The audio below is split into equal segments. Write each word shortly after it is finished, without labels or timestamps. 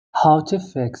How to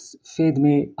fix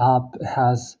Fidme app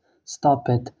has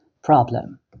stopped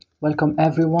problem. Welcome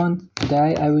everyone.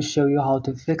 Today I will show you how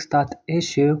to fix that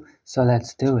issue. So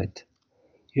let's do it.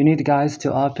 You need guys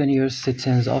to open your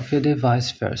settings of your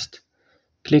device first.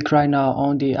 Click right now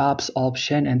on the apps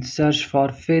option and search for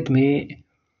Fidme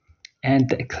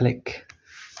and click.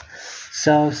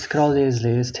 So scroll this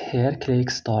list here,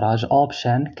 click storage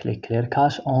option, click clear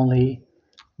cache only.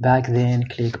 Back then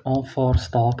click on force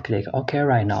stop, click OK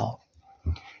right now.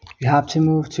 You have to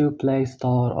move to Play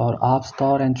Store or App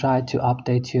Store and try to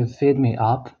update your Fidme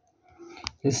app.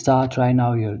 Restart right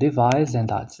now your device and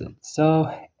that's it.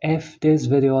 So if this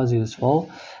video was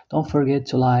useful, don't forget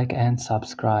to like and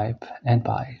subscribe and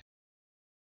bye.